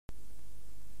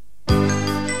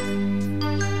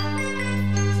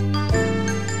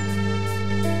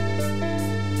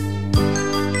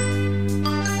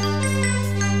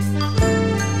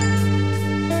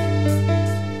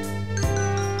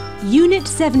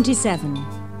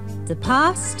77. The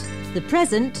past, the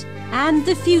present, and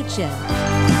the future.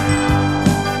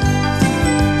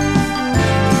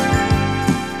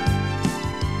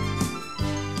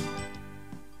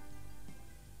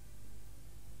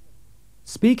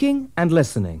 Speaking and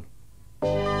listening.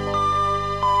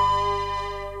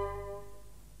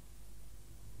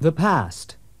 The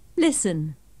past.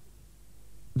 Listen.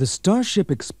 The Starship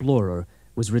Explorer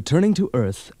was returning to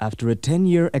Earth after a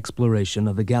 10-year exploration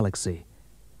of the galaxy.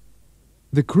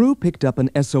 The crew picked up an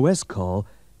SOS call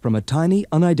from a tiny,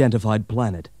 unidentified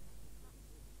planet.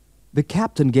 The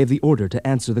captain gave the order to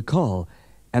answer the call,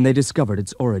 and they discovered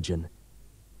its origin.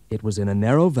 It was in a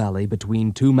narrow valley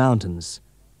between two mountains.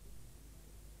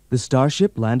 The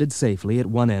starship landed safely at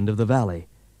one end of the valley.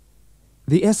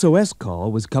 The SOS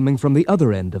call was coming from the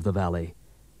other end of the valley.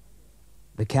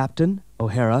 The captain,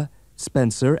 O'Hara,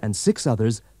 Spencer, and 6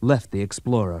 others left the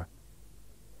Explorer.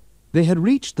 They had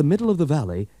reached the middle of the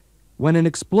valley when an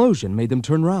explosion made them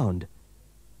turn round.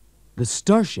 The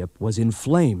starship was in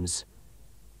flames.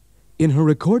 In her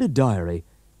recorded diary,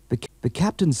 the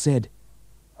captain said,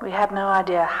 "We had no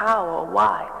idea how or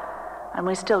why, and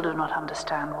we still do not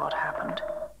understand what happened."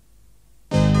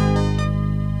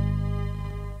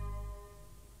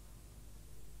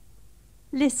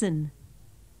 Listen.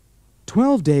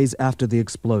 12 days after the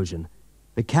explosion,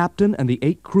 the captain and the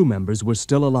 8 crew members were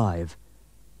still alive.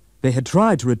 They had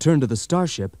tried to return to the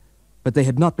starship, but they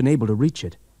had not been able to reach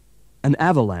it. An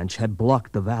avalanche had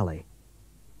blocked the valley.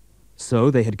 So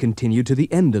they had continued to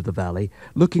the end of the valley,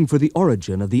 looking for the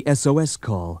origin of the SOS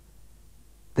call.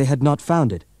 They had not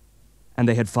found it, and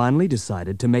they had finally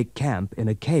decided to make camp in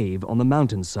a cave on the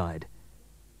mountainside.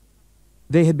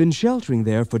 They had been sheltering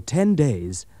there for 10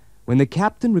 days when the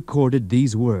captain recorded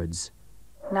these words.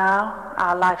 Now,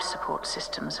 our life support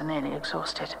systems are nearly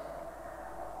exhausted.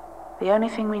 The only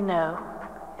thing we know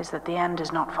is that the end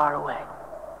is not far away.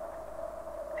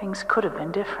 Things could have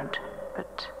been different,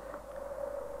 but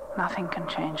nothing can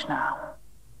change now.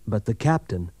 But the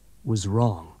captain was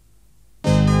wrong.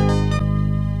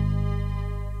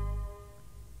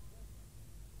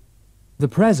 The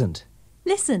present.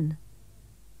 Listen.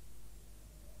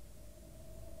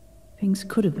 Things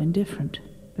could have been different,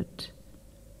 but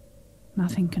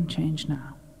nothing can change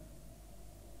now.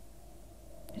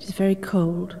 It is very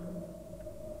cold.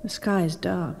 The sky is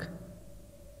dark.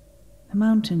 The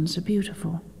mountains are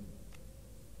beautiful.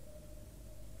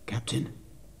 Captain,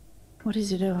 What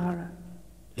is it, O'Hara?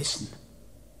 listen.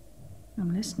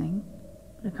 I'm listening,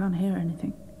 but I can't hear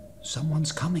anything.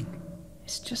 Someone's coming.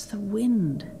 It's just the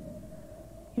wind.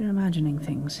 You're imagining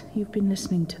things. You've been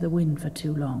listening to the wind for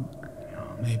too long.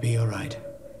 Oh, maybe you're right.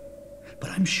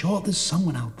 But I'm sure there's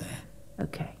someone out there.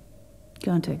 Okay,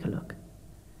 go and take a look.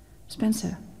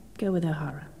 Spencer, go with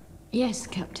O'Hara. Yes,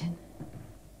 Captain.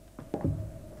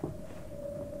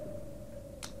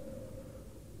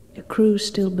 Your crew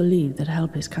still believe that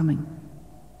help is coming.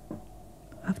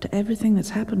 After everything that's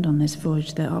happened on this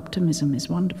voyage, their optimism is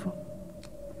wonderful.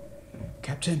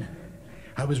 Captain,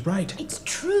 I was right. It's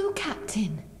true,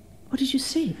 Captain. What did you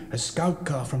see? A scout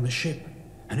car from the ship,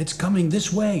 and it's coming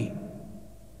this way.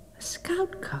 A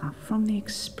scout car from the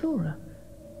Explorer?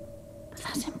 But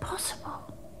that's impossible.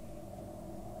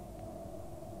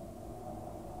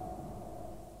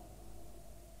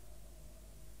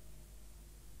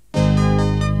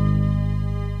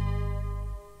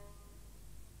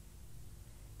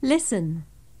 Listen.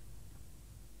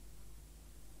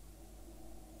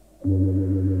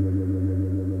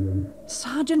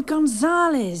 Sergeant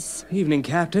Gonzalez! Evening,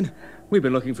 Captain. We've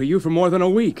been looking for you for more than a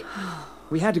week.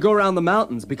 We had to go around the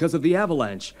mountains because of the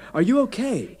avalanche. Are you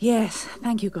okay? Yes,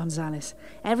 thank you, Gonzalez.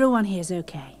 Everyone here's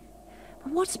okay.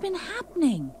 But what's been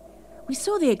happening? We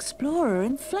saw the Explorer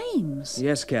in flames.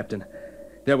 Yes, Captain.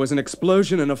 There was an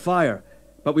explosion and a fire,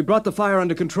 but we brought the fire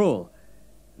under control.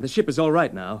 The ship is all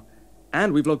right now,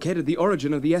 and we've located the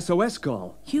origin of the SOS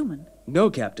call. Human? No,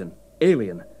 Captain.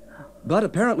 Alien. But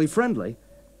apparently friendly.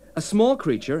 A small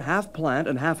creature, half plant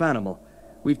and half animal.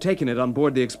 We've taken it on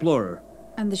board the Explorer.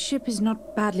 And the ship is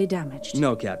not badly damaged?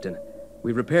 No, Captain.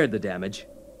 We repaired the damage.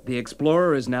 The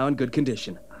Explorer is now in good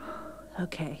condition.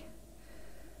 Okay.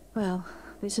 Well,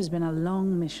 this has been a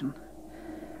long mission.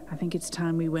 I think it's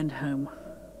time we went home.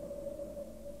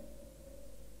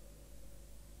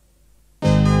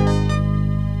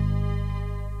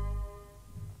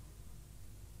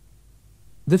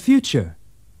 The future.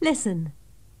 Listen.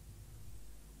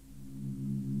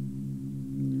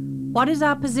 What is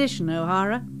our position,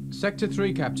 O'Hara? Sector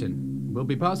 3, Captain. We'll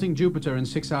be passing Jupiter in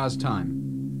 6 hours'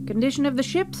 time. Condition of the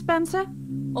ship, Spencer?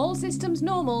 All systems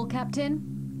normal, Captain.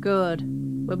 Good.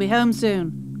 We'll be home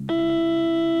soon.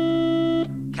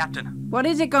 Captain. What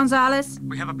is it, Gonzalez?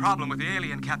 We have a problem with the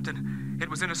alien, Captain. It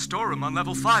was in a storeroom on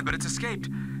level 5, but it's escaped.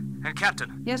 And,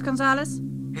 Captain... Yes, Gonzalez?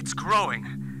 It's growing.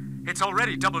 It's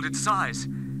already doubled its size.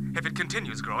 If it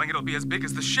continues growing, it'll be as big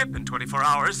as the ship in 24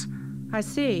 hours. I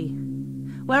see.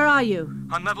 Where are you?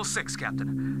 On level 6,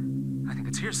 Captain. I think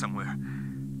it's here somewhere.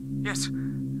 Yes,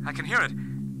 I can hear it.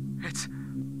 It's...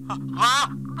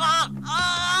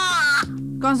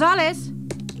 Gonzalez?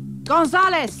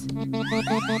 Gonzalez!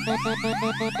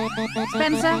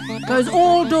 Spencer, close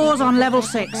all doors on level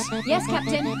 6. Yes,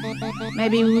 Captain.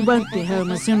 Maybe we won't be home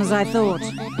as soon as I thought.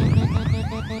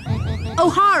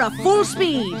 O'Hara, full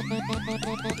speed!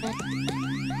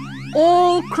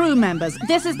 All crew members,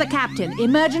 this is the captain.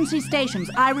 Emergency stations.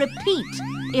 I repeat,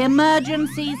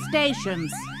 emergency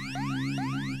stations.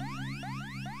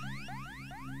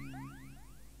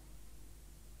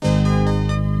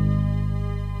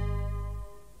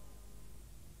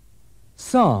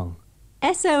 Song.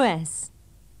 SOS.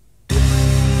 The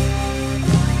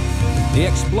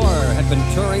Explorer had been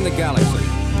touring the galaxy.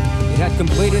 It had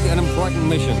completed an important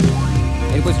mission.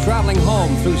 It was traveling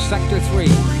home through Sector 3.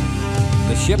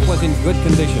 The ship was in good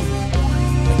condition.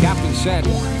 The captain said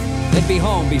they'd be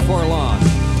home before long.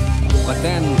 But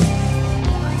then,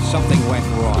 something went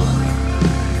wrong.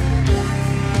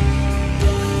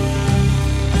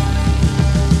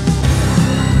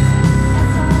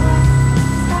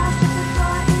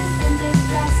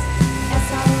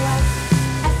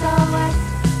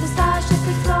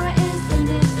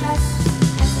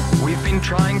 We've been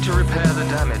trying to repair the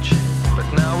damage,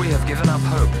 but now we have given up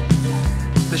hope.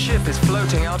 The ship is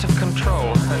floating out of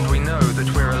control, and we know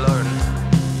that we're alone.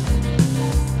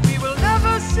 We will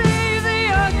never see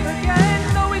the Earth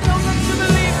again, no, we don't want to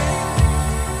believe it.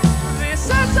 The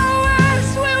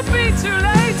SOS will be too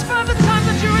late by the time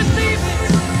that you receive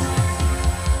it.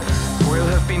 We'll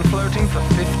have been floating for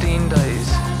 15 days.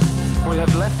 We'll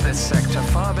have left this sector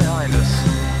far behind us.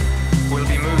 We'll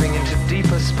be moving into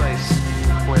deeper space,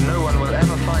 where no one will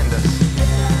ever find us.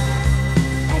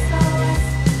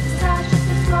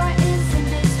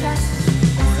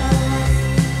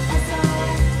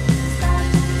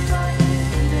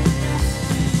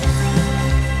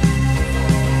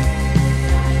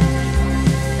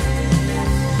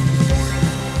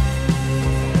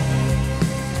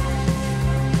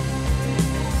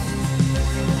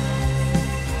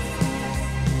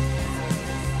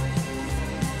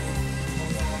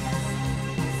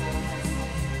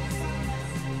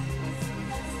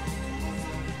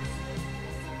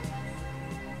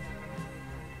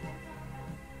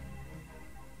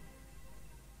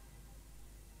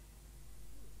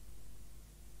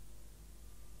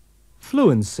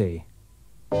 Fluency.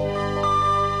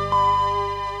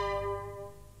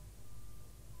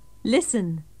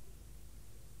 Listen.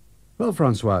 Well,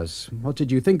 Francoise, what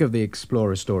did you think of the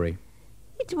Explorer story?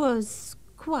 It was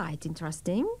quite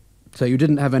interesting. So you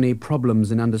didn't have any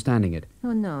problems in understanding it?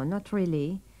 Oh, no, not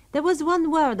really. There was one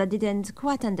word I didn't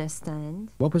quite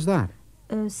understand. What was that?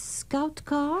 A scout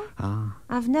car? Ah,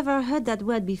 I've never heard that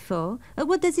word before.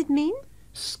 What does it mean?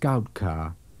 scout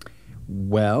car.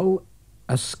 Well,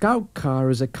 a scout car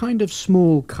is a kind of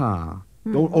small car,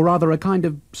 or rather a kind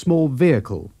of small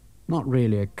vehicle. Not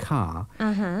really a car.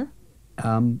 Uh-huh.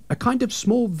 A kind of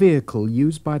small vehicle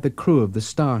used by the crew of the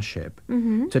starship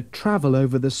to travel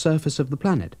over the surface of the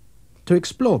planet, to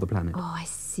explore the planet. Oh, I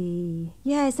see.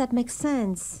 Yes, that makes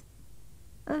sense.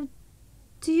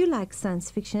 Do you like science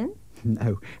fiction?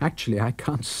 No, actually, I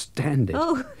can't stand it.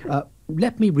 Oh.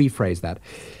 Let me rephrase that.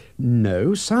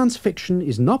 No, science fiction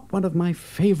is not one of my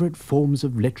favorite forms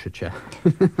of literature.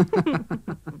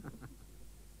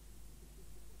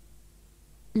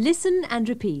 Listen and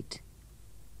repeat.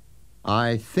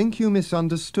 I think you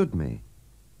misunderstood me.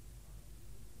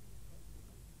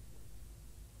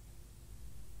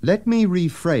 Let me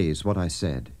rephrase what I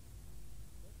said.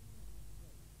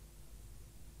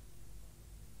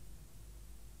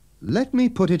 Let me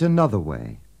put it another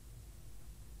way.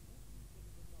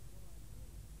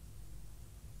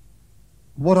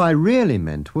 What I really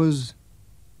meant was...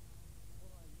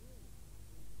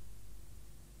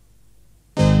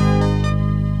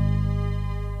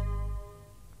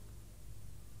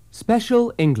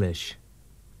 Special English.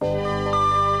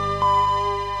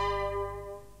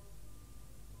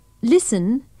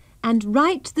 Listen and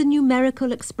write the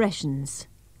numerical expressions.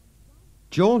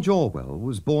 George Orwell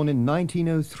was born in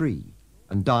 1903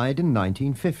 and died in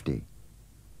 1950.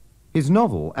 His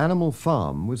novel, Animal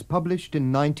Farm, was published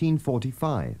in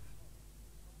 1945.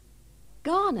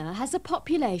 Ghana has a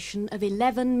population of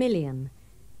 11 million.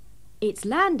 Its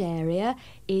land area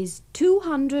is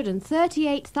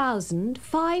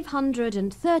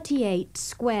 238,538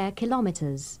 square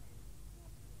kilometres.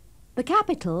 The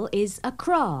capital is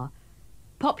Accra,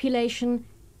 population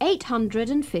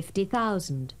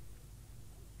 850,000.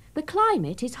 The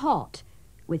climate is hot,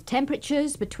 with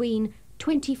temperatures between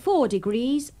 24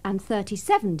 degrees and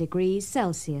 37 degrees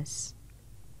Celsius.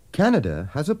 Canada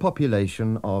has a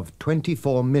population of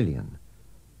 24 million.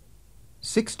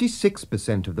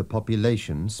 66% of the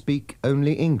population speak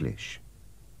only English.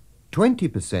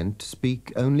 20%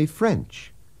 speak only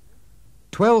French.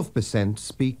 12%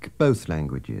 speak both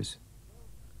languages.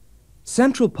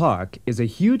 Central Park is a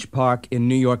huge park in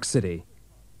New York City,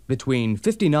 between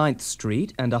 59th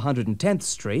Street and 110th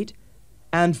Street,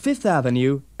 and 5th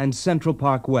Avenue and Central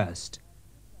Park West.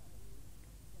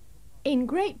 In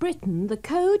Great Britain, the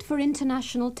code for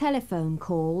international telephone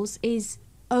calls is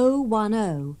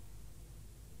 010.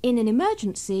 In an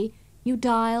emergency, you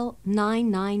dial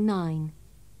 999.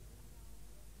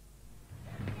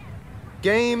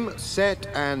 Game, set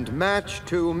and match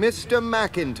to Mr.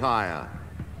 McIntyre.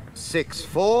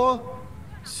 6-4,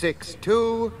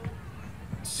 6-2,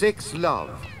 6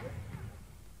 love.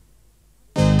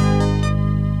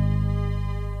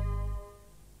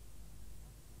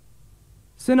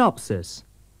 Synopsis.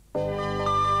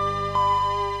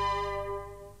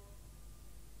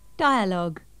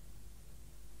 Dialogue.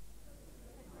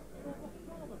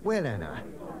 Well, Anna,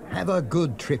 have a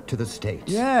good trip to the States.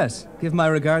 Yes, give my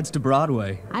regards to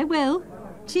Broadway. I will.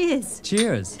 Cheers.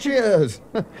 Cheers. Cheers!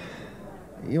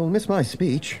 You'll miss my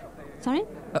speech. Sorry?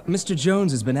 Mr.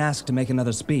 Jones has been asked to make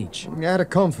another speech. At a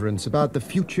conference about the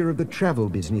future of the travel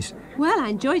business. Well, I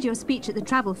enjoyed your speech at the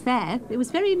travel fair. It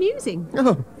was very amusing.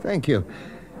 Oh, thank you.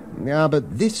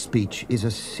 But this speech is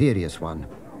a serious one.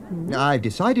 I've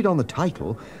decided on the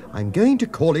title. I'm going to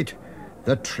call it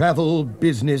The Travel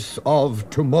Business of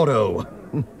Tomorrow.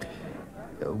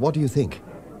 What do you think?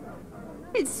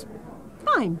 It's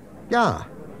fine.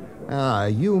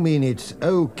 You mean it's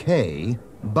okay,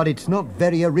 but it's not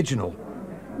very original.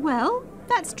 Well,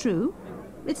 that's true.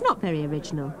 It's not very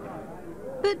original.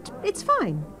 But it's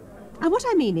fine. And what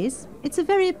I mean is, it's a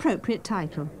very appropriate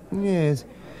title. Yes,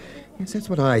 that's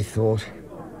what I thought.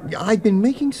 I've been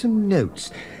making some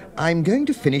notes. I'm going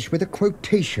to finish with a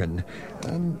quotation.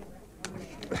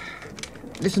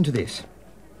 Listen to this.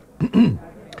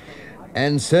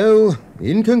 And so,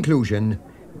 in conclusion,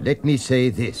 let me say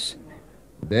this.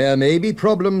 There may be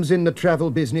problems in the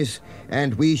travel business,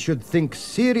 and we should think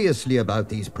seriously about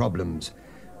these problems.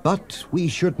 But we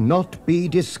should not be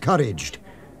discouraged.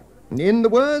 In the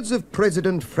words of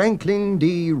President Franklin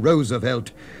D.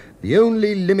 Roosevelt, the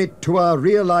only limit to our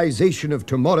realization of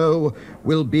tomorrow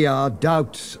will be our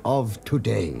doubts of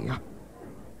today.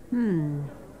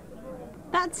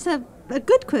 That's a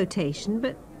good quotation,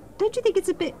 but don't you think it's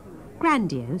a bit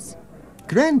grandiose?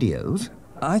 Grandiose?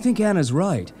 I think Anna's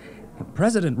right.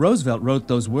 President Roosevelt wrote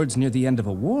those words near the end of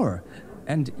a war,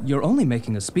 and you're only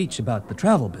making a speech about the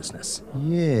travel business.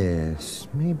 Yes,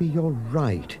 maybe you're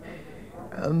right.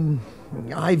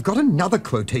 I've got another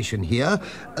quotation here.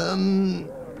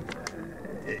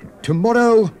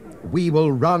 Tomorrow we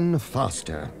will run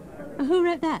faster. Who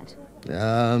wrote that?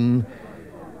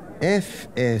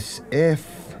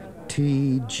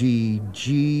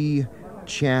 FSFTGG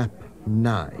Chap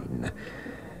 9.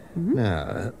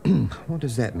 Now, what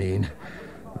does that mean?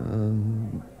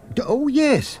 Oh,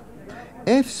 yes.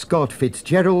 F. Scott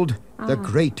Fitzgerald, The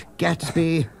Great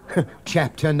Gatsby,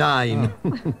 Chapter 9.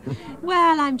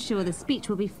 Well, I'm sure the speech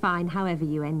will be fine, however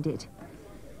you end it.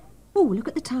 Oh, look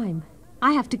at the time.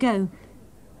 I have to go.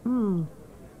 I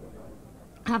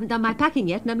haven't done my packing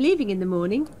yet, and I'm leaving in the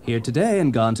morning. Here today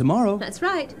and gone tomorrow. That's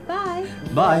right. Bye.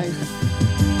 Bye.